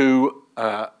to,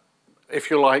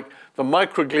 if you like, the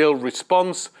microglial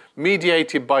response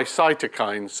mediated by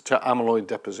cytokines to amyloid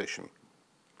deposition.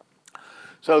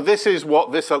 So this is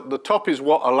what this, at the top is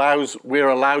what we're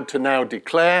allowed to now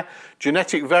declare.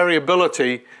 Genetic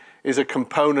variability is a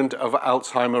component of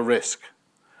Alzheimer risk.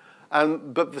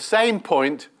 But the same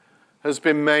point has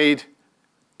been made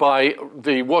by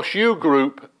the WashU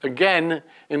group, again,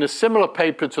 in a similar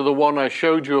paper to the one I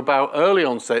showed you about early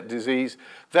onset disease.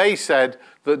 They said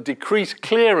that decreased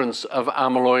clearance of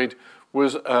amyloid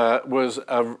was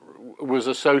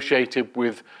associated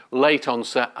with late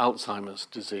onset Alzheimer's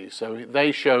disease. So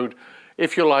they showed,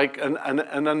 if you like, an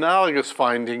analogous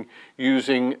finding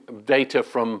using data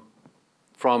from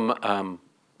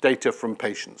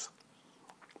patients.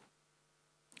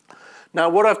 Now,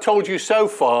 what I've told you so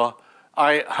far,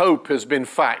 I hope, has been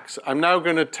facts. I'm now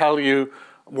going to tell you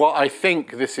what I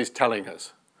think this is telling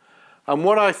us. And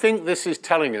what I think this is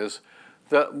telling us,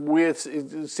 that we're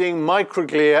seeing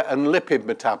microglia and lipid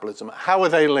metabolism. How are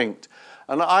they linked?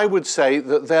 And I would say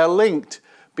that they're linked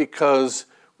because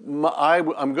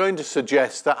I'm going to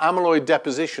suggest that amyloid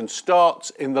deposition starts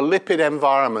in the lipid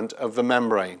environment of the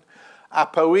membrane.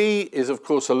 ApoE is, of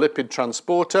course, a lipid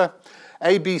transporter.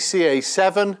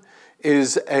 ABCA7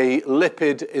 is a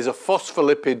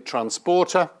phospholipid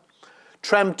transporter.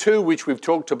 TREM2, which we've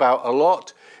talked about a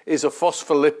lot, is a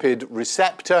phospholipid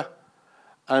receptor.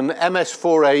 And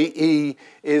MS4AE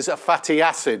is a fatty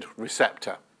acid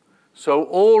receptor. So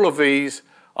all of these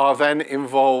are then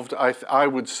involved, I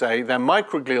would say, they're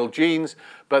microglial genes,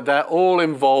 but they're all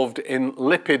involved in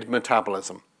lipid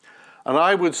metabolism. And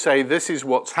I would say this is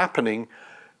what's happening.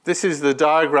 This is the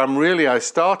diagram really I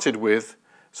started with,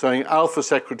 showing alpha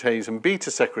secretase and beta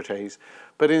secretase.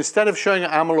 But instead of showing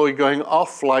amyloid going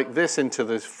off like this into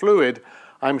this fluid,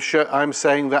 I'm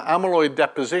saying that amyloid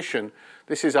deposition,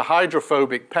 this is a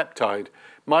hydrophobic peptide,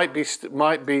 might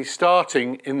be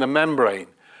starting in the membrane.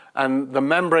 And the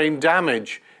membrane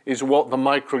damage is what the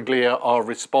microglia are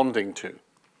responding to.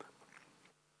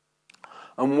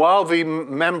 And while the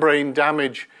membrane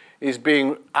damage is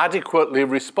being adequately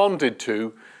responded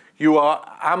to, you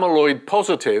are amyloid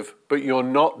positive, but you're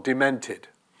not demented.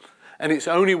 And it's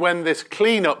only when this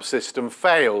cleanup system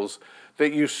fails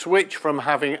that you switch from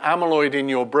having amyloid in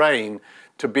your brain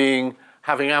to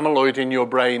having amyloid in your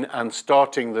brain and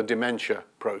starting the dementia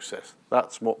process.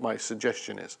 That's what my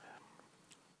suggestion is.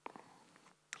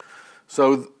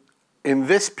 So in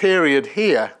this period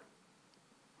here,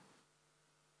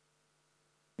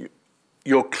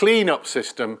 your cleanup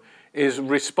system is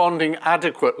responding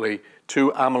adequately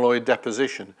to amyloid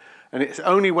deposition. And it's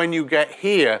only when you get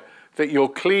here that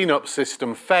your cleanup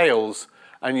system fails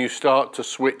and you start to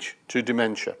switch to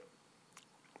dementia.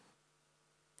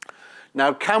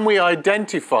 Now, can we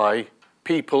identify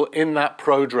people in that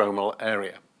prodromal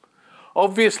area?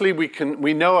 Obviously,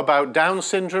 we know about Down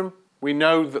syndrome. We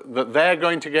know that they're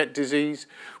going to get disease.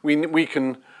 We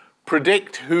can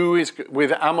predict who is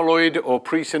with amyloid or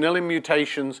presenilin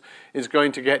mutations is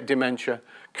going to get dementia.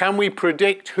 Can we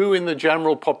predict who in the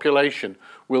general population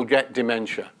will get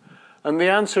dementia? And the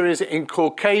answer is, in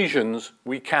Caucasians,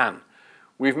 we can.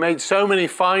 We've made so many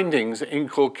findings in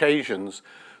Caucasians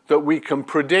that we can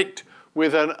predict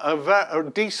with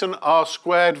a decent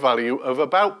R-squared value of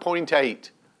about 0.8,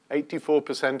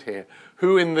 84% here,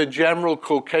 who in the general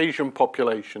Caucasian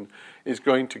population is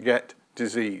going to get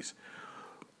disease.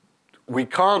 We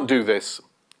can't do this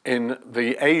in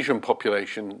the Asian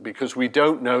population because we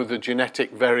don't know the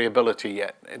genetic variability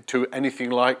yet to anything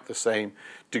like the same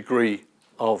degree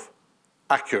of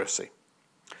accuracy.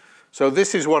 So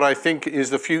this is what I think is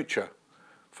the future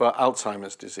for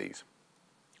Alzheimer's disease.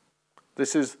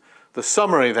 This is the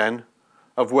summary then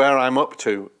of where I'm up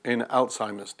to in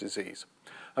Alzheimer's disease.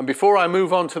 And before I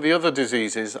move on to the other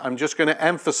diseases, I'm just going to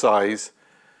emphasize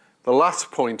the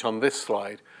last point on this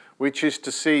slide, which is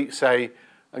to say,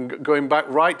 and going back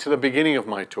right to the beginning of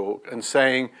my talk and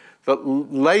saying that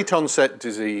late onset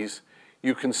disease,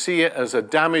 you can see it as a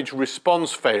damage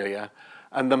response failure,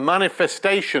 and the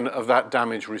manifestation of that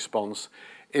damage response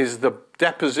is the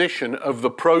deposition of the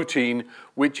protein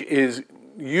which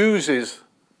uses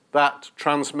that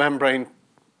transmembrane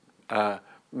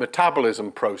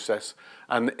metabolism process,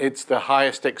 and it's the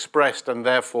highest expressed and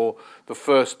therefore the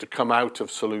first to come out of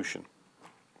solution.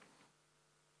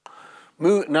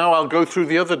 Now I'll go through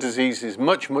the other diseases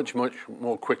much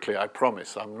more quickly, I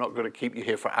promise. I'm not going to keep you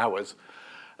here for hours.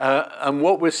 And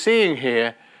what we're seeing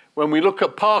here, when we look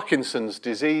at Parkinson's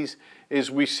disease, is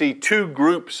we see two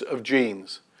groups of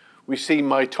genes. We see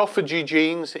mitophagy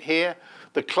genes here.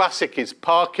 The classic is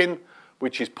Parkin,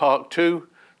 which is PARK2.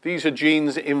 These are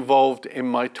genes involved in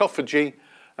mitophagy.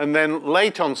 And then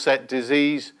late onset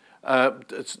disease, we're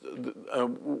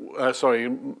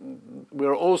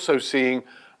also seeing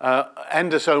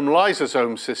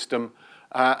endosome-lysosome system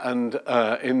and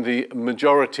in the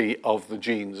majority of the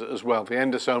genes as well, the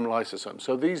endosome-lysosome.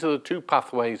 So these are the two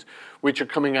pathways which are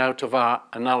coming out of our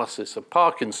analysis of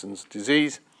Parkinson's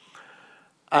disease.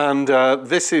 And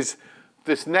this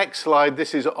next slide,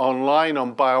 this is online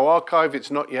on bioRxiv.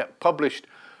 It's not yet published.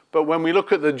 But when we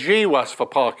look at the GWAS for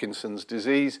Parkinson's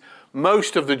disease,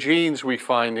 most of the genes we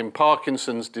find in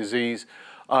Parkinson's disease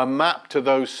are mapped to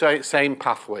those same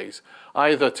pathways,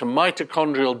 either to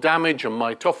mitochondrial damage and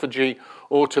mitophagy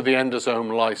or to the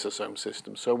endosome-lysosome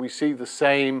system. So we see the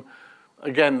same,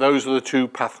 again, those are the two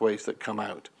pathways that come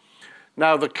out.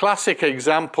 Now, the classic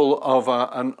example of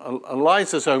a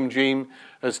lysosome gene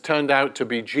has turned out to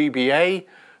be GBA,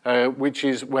 which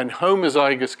is when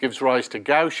homozygous gives rise to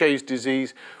Gaucher's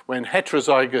disease. When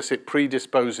heterozygous, it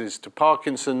predisposes to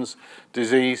Parkinson's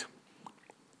disease.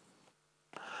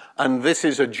 And this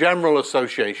is a general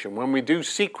association. When we do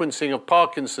sequencing of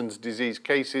Parkinson's disease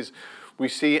cases, we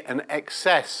see an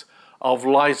excess of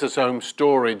lysosome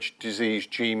storage disease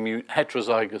gene,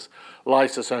 heterozygous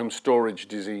lysosome storage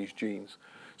disease genes.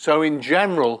 So in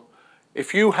general,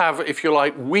 if you have, if you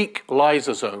like, weak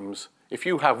lysosomes,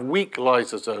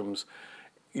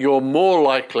 you're more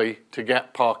likely to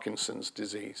get Parkinson's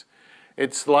disease.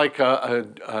 It's like a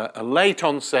late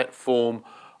onset form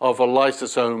of a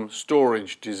lysosome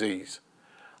storage disease.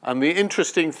 And the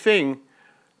interesting thing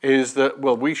is that,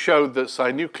 well, we showed that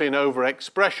synuclein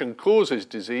overexpression causes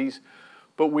disease,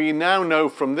 but we now know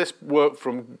from this work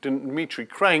from Dmitry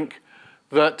Krenk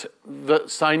that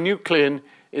synuclein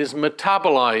is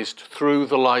metabolized through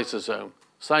the lysosome.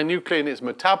 Synuclein is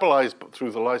metabolized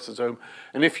through the lysosome,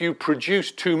 and if you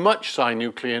produce too much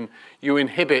synuclein, you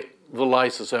inhibit the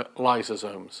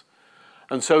lysosomes.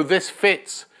 And so this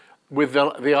fits with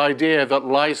the idea that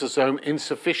lysosome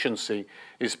insufficiency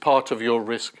is part of your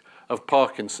risk of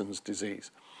Parkinson's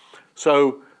disease.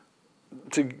 So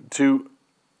to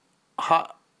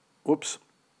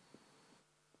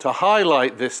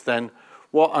highlight this then,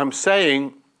 what I'm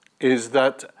saying is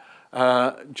that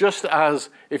just as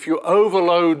if you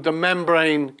overload the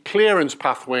membrane clearance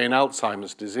pathway in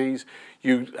Alzheimer's disease,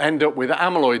 you end up with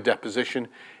amyloid deposition.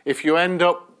 If you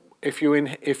overload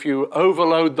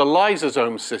the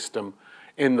lysosome system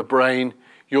in the brain,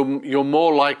 you're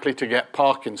more likely to get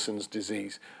Parkinson's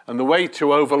disease. And the way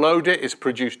to overload it is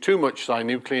produce too much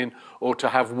synuclein or to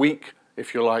have weak,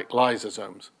 if you like,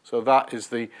 lysosomes. So that's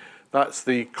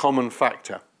the common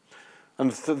factor.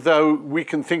 And though we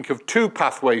can think of two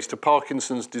pathways to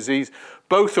Parkinson's disease,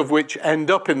 both of which end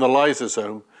up in the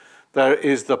lysosome, there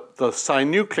is the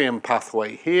synuclein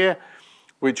pathway here,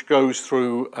 which goes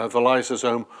through the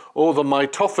lysosome, or the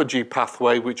mitophagy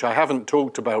pathway, which I haven't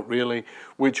talked about really,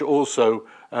 which also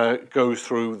goes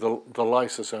through the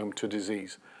lysosome to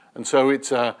disease. And so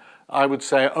it's I would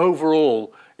say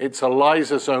overall, it's a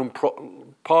lysosome,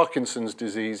 Parkinson's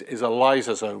disease is a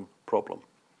lysosome problem.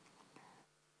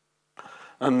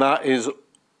 And that is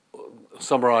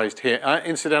summarized here.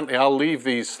 Incidentally, I'll leave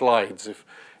these slides.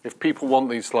 If people want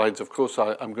these slides, of course,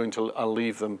 I'll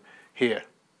leave them here.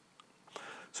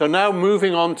 So now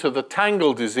moving on to the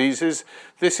tangle diseases.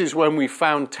 This is when we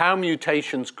found tau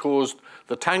mutations caused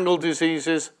the tangle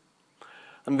diseases.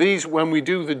 And these, when we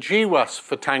do the GWAS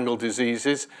for tangle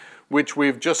diseases, which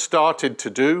we've just started to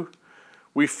do,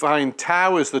 We find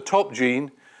tau as the top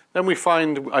gene. Then we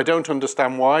find, I don't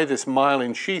understand why, this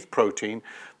myelin sheath protein.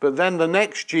 But then the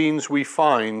next genes we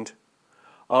find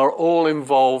are all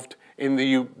involved in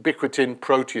the ubiquitin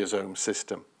proteasome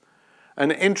system.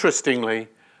 And interestingly,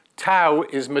 tau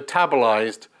is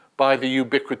metabolized by the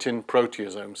ubiquitin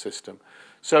proteasome system.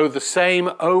 So the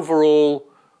same overall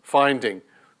finding.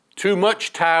 Too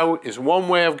much tau is one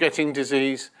way of getting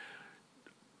disease.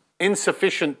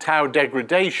 Insufficient tau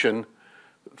degradation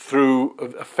through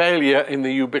a failure in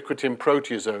the ubiquitin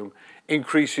proteasome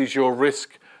increases your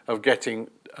risk of getting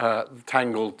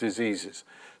tangled diseases.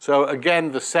 So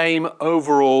again, the same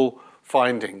overall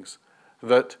findings,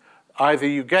 that either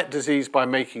you get disease by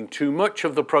making too much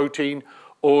of the protein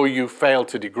or you fail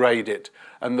to degrade it.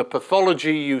 And the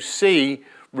pathology you see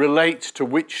relates to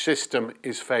which system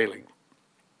is failing.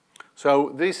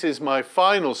 So this is my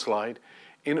final slide.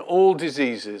 In all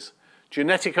diseases,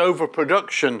 genetic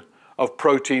overproduction of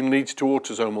protein leads to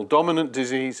autosomal dominant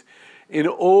disease. In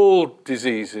all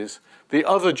diseases, the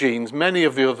other genes, many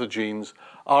of the other genes,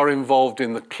 are involved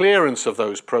in the clearance of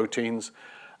those proteins,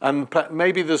 and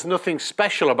maybe there's nothing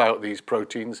special about these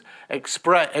proteins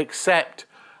except,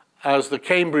 as the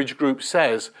Cambridge group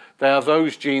says, they are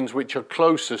those genes which are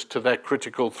closest to their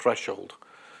critical threshold.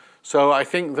 So I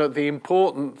think that the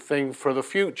important thing for the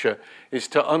future is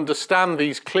to understand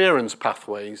these clearance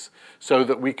pathways so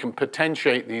that we can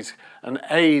potentiate these and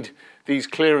aid these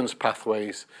clearance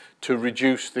pathways to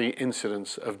reduce the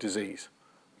incidence of disease.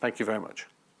 Thank you very much.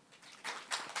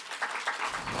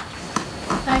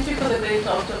 Thank you for the great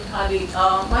talk, Dr. Hardy.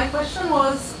 My question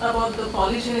was about the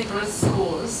polygenic risk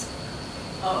scores.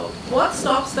 What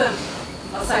stops them,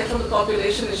 aside from the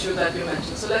population issue that you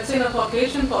mentioned? So let's say in a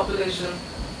Caucasian population,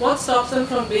 what stops them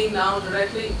from being now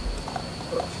directly,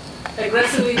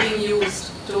 aggressively being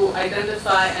used to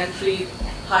identify and treat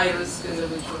high-risk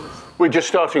individuals? We're just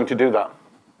starting to do that.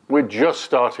 We're just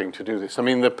starting to do this. I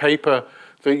mean, the paper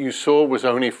that you saw was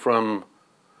only from,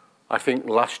 I think,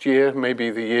 last year,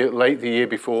 maybe late the year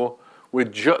before. We're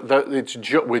just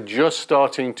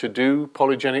starting to do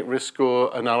polygenic risk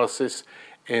score analysis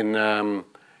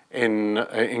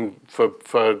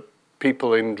for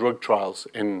people in drug trials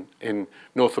in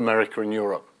North America and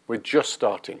Europe. We're just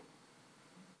starting.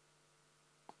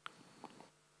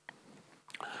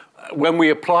 When we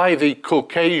apply the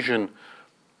Caucasian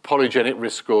polygenic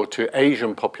risk score to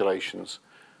Asian populations,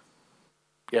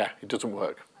 yeah, it doesn't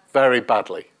work very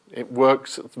badly. It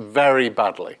works very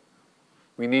badly.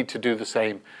 We need to do the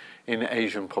same in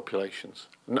Asian populations.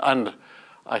 And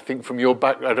I think from your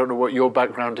background, I don't know what your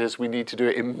background is, we need to do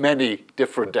it in many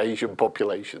different Asian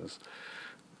populations.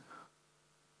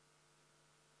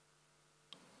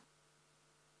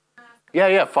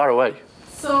 Yeah, far away.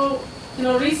 So,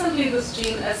 recently this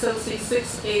gene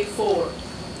SLC6A4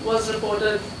 was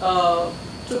reported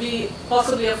to be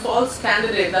possibly a false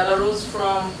candidate that arose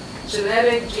from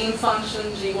generic gene function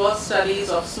GWAS studies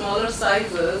of smaller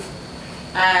sizes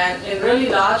and in really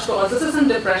large cohorts. This is in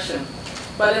depression,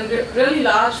 but in really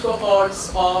large cohorts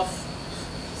of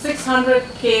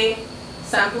 600K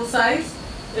sample size,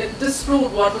 it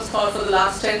disproved what was thought for the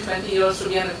last 10-20 years to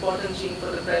be an important gene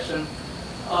for depression.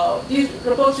 These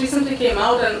reports recently came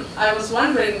out, and I was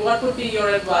wondering what would be your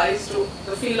advice to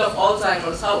the field of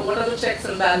Alzheimer's? What are the checks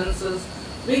and balances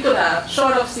we could have,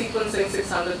 short of sequencing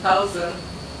 600,000,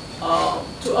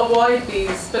 to avoid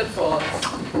these pitfalls?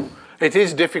 It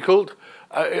is difficult.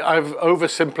 I've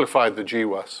oversimplified the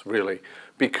GWAS, really,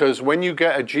 because when you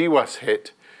get a GWAS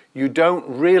hit, you don't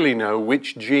really know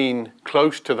which gene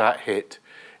close to that hit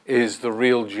is the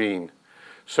real gene.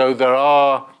 So there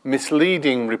are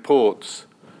misleading reports,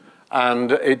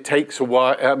 and it takes a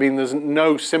while. I mean, there's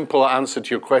no simple answer to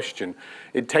your question.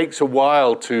 It takes a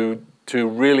while to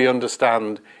really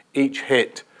understand each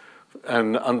hit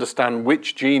and understand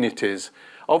which gene it is.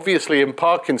 Obviously, in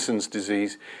Parkinson's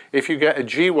disease, if you get a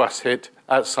GWAS hit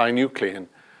at synuclein,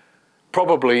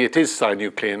 probably it is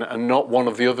synuclein and not one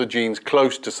of the other genes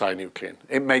close to synuclein.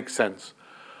 It makes sense.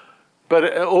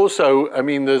 But also, I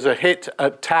mean, there's a hit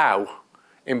at tau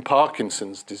in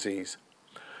Parkinson's disease.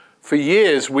 For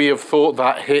years, we have thought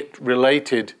that hit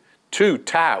related to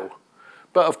tau.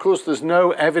 But of course, there's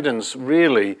no evidence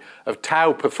really of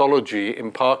tau pathology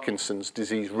in Parkinson's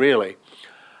disease, really.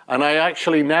 And I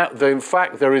actually in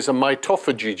fact, there is a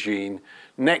mitophagy gene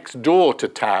next door to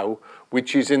tau,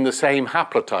 which is in the same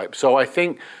haplotype. So I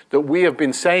think that we have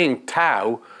been saying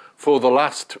tau for the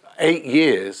last 8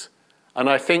 years, and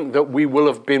I think that we will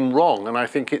have been wrong. And I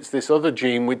think it's this other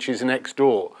gene which is next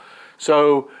door.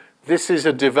 So this is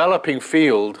a developing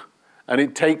field,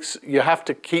 and you have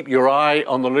to keep your eye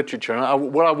on the literature.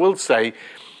 And what I will say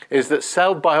is that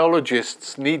cell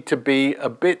biologists need to be a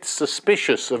bit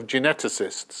suspicious of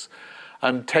geneticists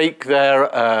and take their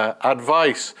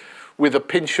advice with a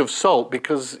pinch of salt,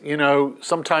 because, you know,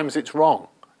 sometimes it's wrong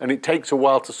and it takes a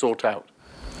while to sort out.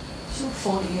 So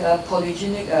for the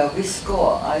polygenic risk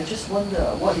score, I just wonder,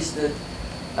 what is the,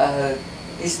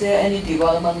 is there any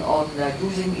development on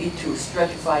using it to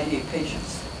stratify the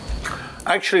patients?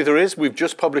 Actually, there is. We've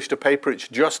just published a paper. It's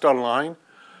just online.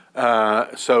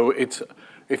 So it's,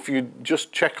 if you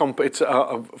just check on, it's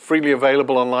freely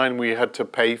available online. We had to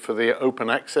pay for the open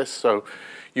access, so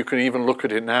you can even look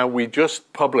at it now. We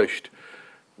just published,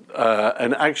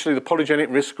 and actually the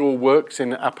polygenic risk score works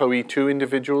in ApoE2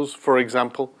 individuals, for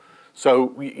example.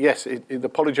 So yes, the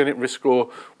polygenic risk score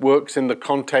works in the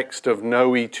context of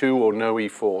no E2 or no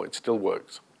E4. It still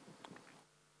works.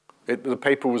 The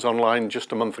paper was online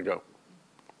just a month ago.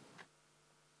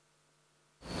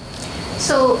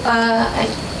 So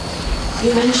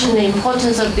you mentioned the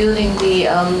importance of building the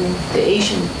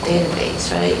Asian database,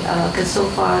 right? Because so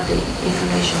far the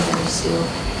information there is still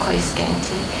quite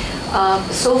scanty.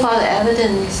 So far the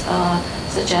evidence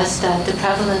suggests that the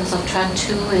prevalence of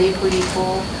TREM2 and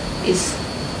ApoE4 is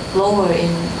lower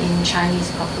in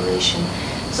Chinese population.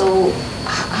 So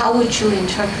how would you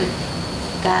interpret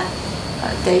that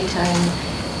data,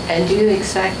 and do you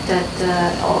expect that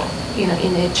or, you know,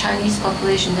 in the Chinese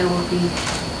population there will be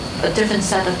a different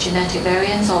set of genetic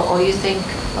variants, or you think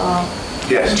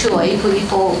yes. E2 or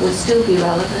ApoE4 would still be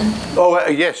relevant? Oh,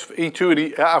 yes, E2 and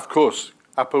E, of course.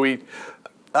 ApoE,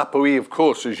 of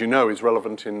course, as you know, is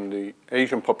relevant in the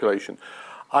Asian population.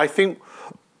 I think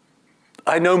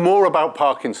I know more about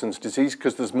Parkinson's disease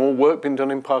because there's more work been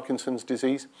done in Parkinson's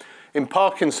disease. In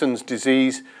Parkinson's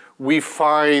disease, we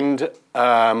find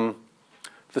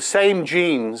the same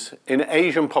genes in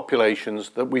Asian populations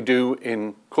that we do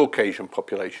in Caucasian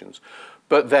populations,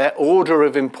 but their order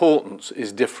of importance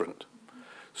is different.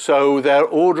 So their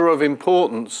order of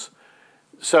importance,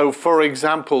 so for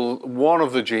example, one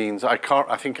of the genes, I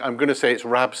think I'm going to say it's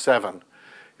RAB7,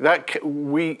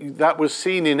 that was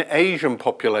seen in Asian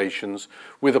populations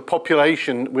with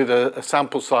a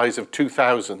sample size of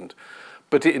 2,000.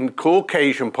 But in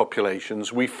Caucasian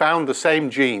populations, we found the same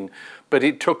gene, but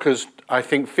it took us, I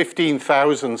think,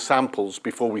 15,000 samples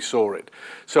before we saw it.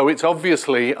 So it's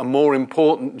obviously a more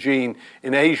important gene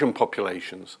in Asian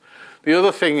populations. The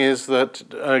other thing is that,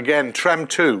 again,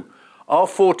 TREM2,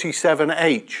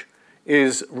 R47H,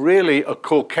 is really a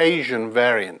Caucasian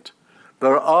variant.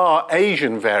 There are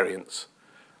Asian variants.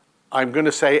 I'm going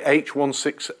to say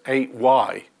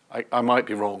H168Y. I might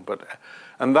be wrong,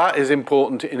 and that is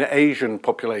important in Asian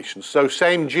populations. So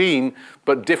same gene,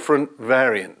 but different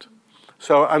variant.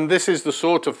 So, and this is the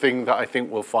sort of thing that I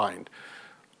think we'll find.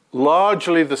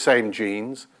 Largely the same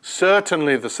genes,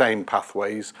 certainly the same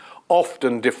pathways,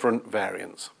 often different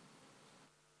variants.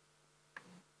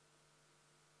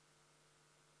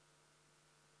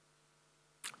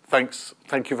 Thanks.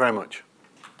 Thank you very much.